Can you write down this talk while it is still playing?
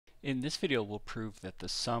In this video, we'll prove that the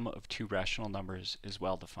sum of two rational numbers is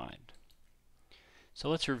well defined. So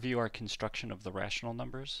let's review our construction of the rational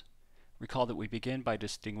numbers. Recall that we begin by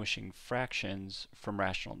distinguishing fractions from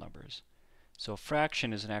rational numbers. So a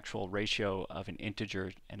fraction is an actual ratio of an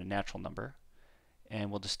integer and a natural number,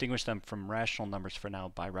 and we'll distinguish them from rational numbers for now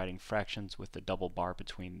by writing fractions with the double bar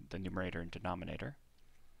between the numerator and denominator.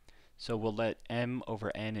 So we'll let m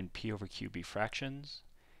over n and p over q be fractions,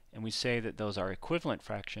 and we say that those are equivalent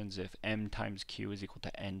fractions if m times q is equal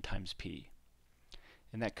to n times p.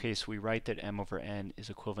 In that case, we write that m over n is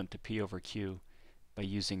equivalent to p over q by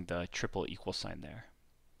using the triple equal sign there.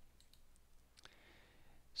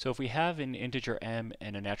 So if we have an integer m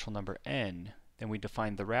and a natural number n, then we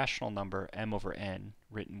define the rational number m over n,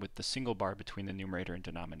 written with the single bar between the numerator and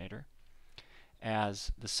denominator,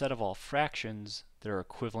 as the set of all fractions that are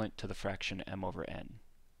equivalent to the fraction m over n.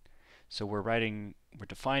 So we're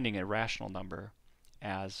defining a rational number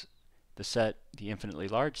as the infinitely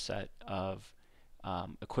large set of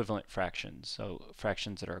equivalent fractions, so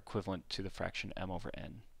fractions that are equivalent to the fraction m over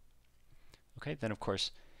n. Okay, then of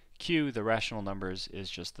course q, the rational numbers, is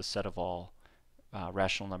just the set of all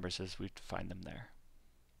rational numbers as we've defined them there.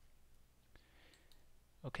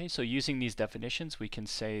 Okay, so using these definitions, we can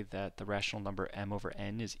say that the rational number m over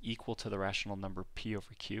n is equal to the rational number p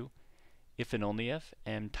over q if and only if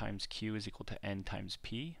m times q is equal to n times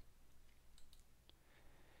p.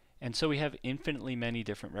 And so we have infinitely many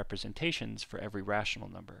different representations for every rational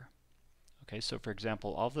number. Okay, so for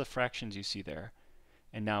example, all of the fractions you see there,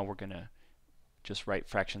 and now we're going to just write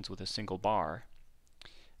fractions with a single bar.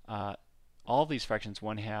 All of these fractions,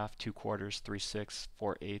 1/2, 2/4, 3/6,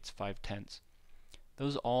 4/8, 5/10,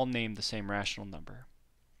 those all name the same rational number.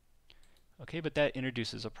 Okay, but that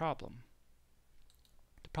introduces a problem.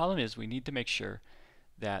 The problem is we need to make sure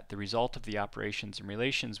that the result of the operations and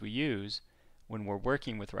relations we use when we're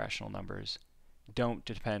working with rational numbers don't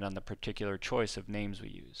depend on the particular choice of names we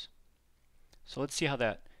use. So let's see how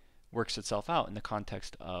that works itself out in the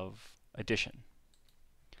context of addition.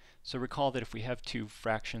 So recall that if we have two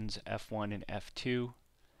fractions f1 and f2,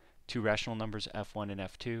 two rational numbers f1 and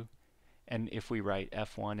f2, and if we write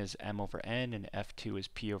f1 as m over n and f2 as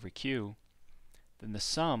p over q, then the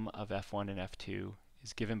sum of f1 and f2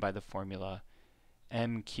 is given by the formula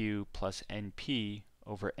mq plus np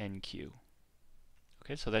over nq.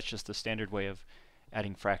 Okay, so that's just the standard way of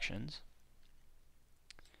adding fractions.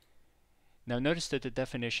 Now notice that the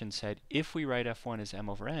definition said if we write f1 as m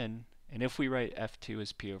over n, and if we write f2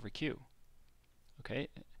 as p over q. Okay,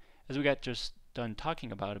 as we got just done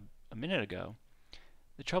talking about a minute ago,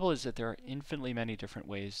 the trouble is that there are infinitely many different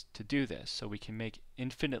ways to do this, so we can make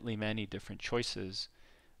infinitely many different choices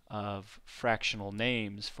of fractional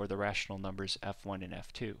names for the rational numbers f1 and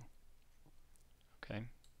f2. Okay,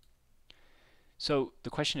 so the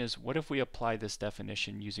question is, what if we apply this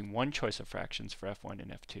definition using one choice of fractions for f1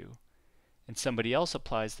 and f2, and somebody else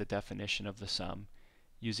applies the definition of the sum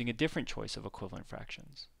using a different choice of equivalent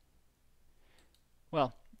fractions?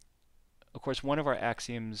 Well, of course, one of our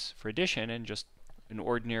axioms for addition, and just an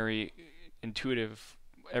ordinary, intuitive,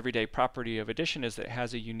 everyday property of addition, is that it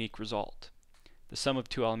has a unique result. The sum of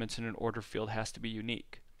two elements in an ordered field has to be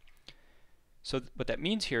unique. So what that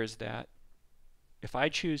means here is that if I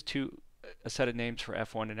choose a set of names for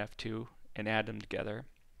f1 and f2 and add them together,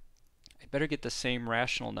 I better get the same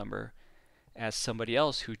rational number as somebody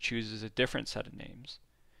else who chooses a different set of names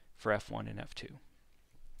for f1 and f2.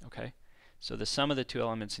 Okay, so the sum of the two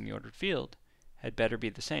elements in the ordered field had better be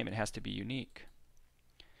the same. It has to be unique.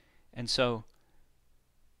 And so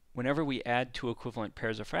whenever we add two equivalent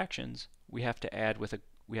pairs of fractions, we have to end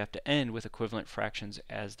with equivalent fractions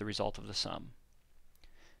as the result of the sum.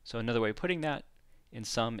 So another way of putting that in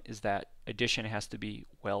sum is that addition has to be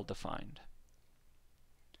well defined.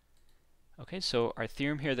 Okay, so our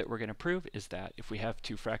theorem here that we're going to prove is that if we have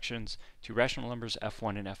two fractions, two rational numbers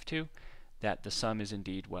f1 and f2, that the sum is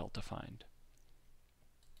indeed well defined.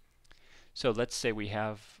 So let's say we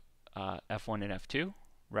have f1 and f2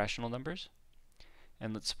 rational numbers,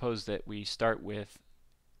 and let's suppose that we start with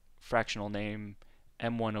fractional name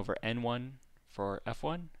m1 over n1 for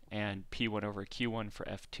f1 and p1 over q1 for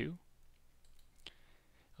f2.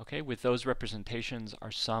 Okay, with those representations,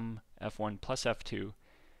 our sum f1 plus f2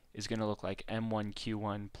 is going to look like m1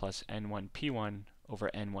 q1 plus n1 p1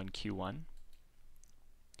 over n1 q1. And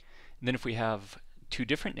then if we have two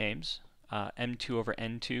different names, m2 over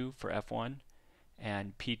n2 for f1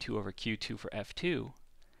 and p2 over q2 for f2,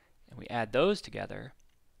 and we add those together,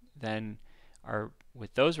 then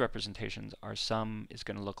with those representations, our sum is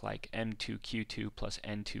going to look like m2 q2 plus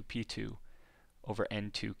n2 p2 over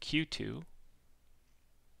n2 q2.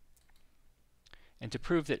 And to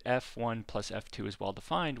prove that f1 plus f2 is well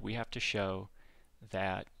defined, we have to show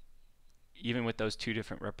that even with those two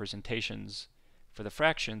different representations for the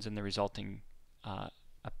fractions and the resulting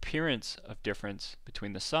appearance of difference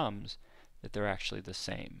between the sums, that they're actually the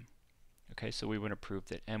same. Okay, so we want to prove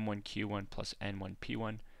that m1q1 plus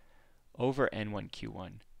n1p1 over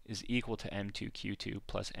n1q1 is equal to m2q2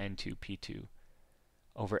 plus n2p2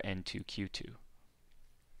 over n2q2.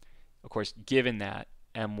 Of course, given that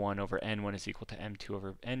m1 over n1 is equal to m2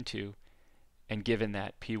 over n2, and given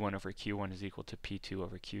that p1 over q1 is equal to p2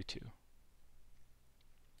 over q2.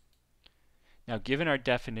 Now, given our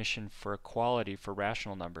definition for equality for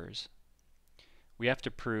rational numbers, we have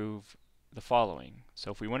to prove the following.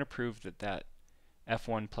 So if we want to prove that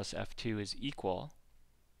f1 plus f2 is equal,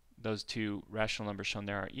 those two rational numbers shown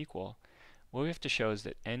there are equal, what we have to show is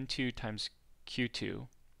that n2 times q2,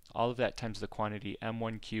 all of that times the quantity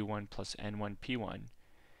m1q1 plus n1p1,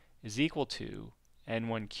 is equal to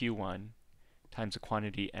n1q1 times the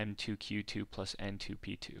quantity m2q2 plus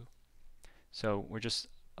n2p2. So we're just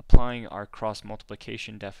applying our cross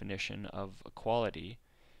multiplication definition of equality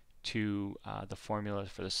to the formula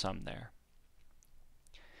for the sum there.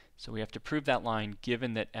 So we have to prove that line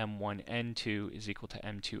given that m1n2 is equal to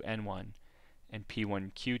m2n1 and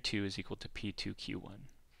p1q2 is equal to p2q1.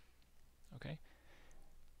 Okay?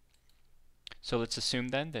 So let's assume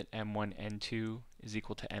then that m1n2 is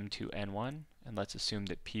equal to m2n1, and let's assume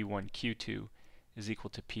that p1q2 is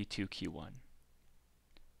equal to p2q1.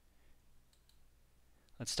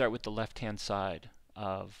 Let's start with the left-hand side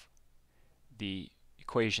of the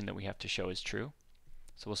equation that we have to show is true.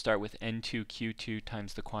 So we'll start with n2q2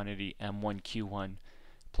 times the quantity m1q1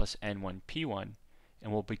 plus n1p1,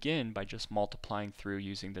 and we'll begin by just multiplying through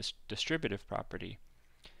using this distributive property.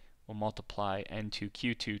 We'll multiply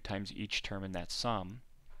n2q2 times each term in that sum.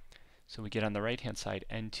 So we get on the right-hand side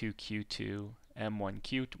n2q2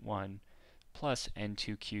 m1q1 plus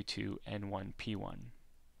n2q2 n1p1.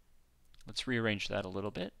 Let's rearrange that a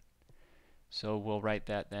little bit. So we'll write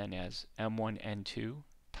that then as m1n2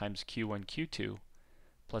 times q1q2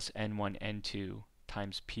 plus n1n2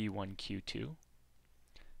 times p1q2.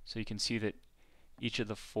 So you can see that each of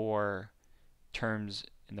the four terms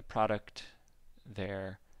in the product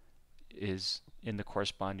there is in the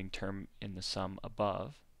corresponding term in the sum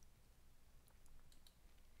above.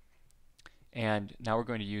 And now we're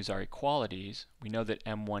going to use our equalities. We know that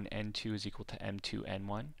m1n2 is equal to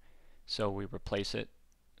m2n1, so we replace it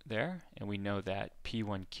there, and we know that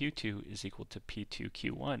p1q2 is equal to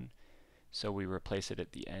p2q1, so we replace it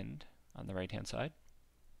at the end on the right hand side.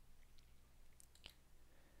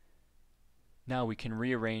 Now we can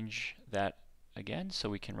rearrange that again, so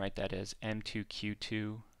we can write that as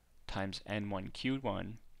m2q2 times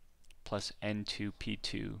n1q1 plus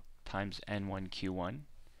n2p2 times n1q1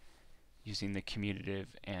 using the commutative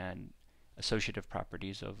and associative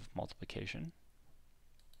properties of multiplication.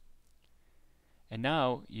 And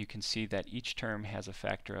now you can see that each term has a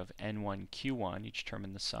factor of n1q1. Each term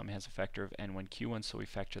in the sum has a factor of n1q1, so we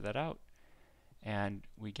factor that out. And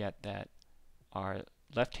we get that our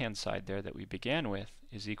left-hand side there that we began with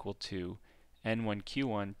is equal to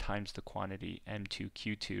n1q1 times the quantity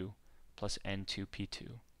m2q2 plus n2p2.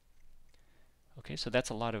 Okay, so that's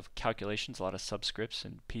a lot of calculations, a lot of subscripts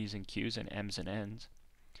and p's and q's and m's and n's.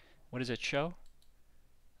 What does it show?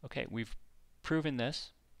 Okay, we've proven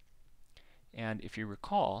this. And if you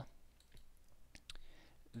recall,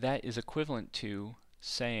 that is equivalent to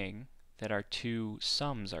saying that our two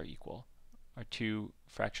sums are equal, our two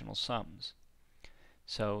fractional sums.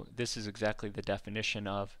 So this is exactly the definition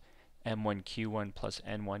of m1q1 plus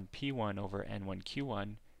n1p1 over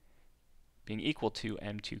n1q1 being equal to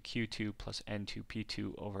m2q2 plus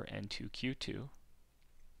n2p2 over n2q2.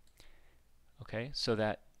 Okay, so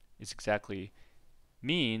that is exactly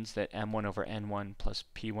means that m1 over n1 plus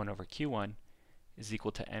p1 over q1 is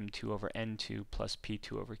equal to m2 over n2 plus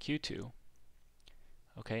p2 over q2.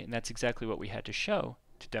 Okay, and that's exactly what we had to show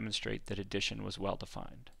to demonstrate that addition was well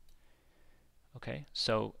defined. Okay,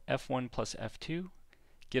 so f1 plus f2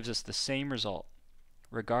 gives us the same result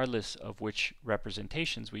regardless of which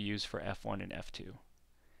representations we use for f1 and f2.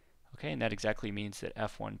 Okay, and that exactly means that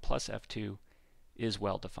f1 plus f2 is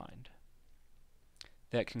well defined.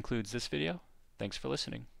 That concludes this video. Thanks for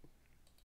listening.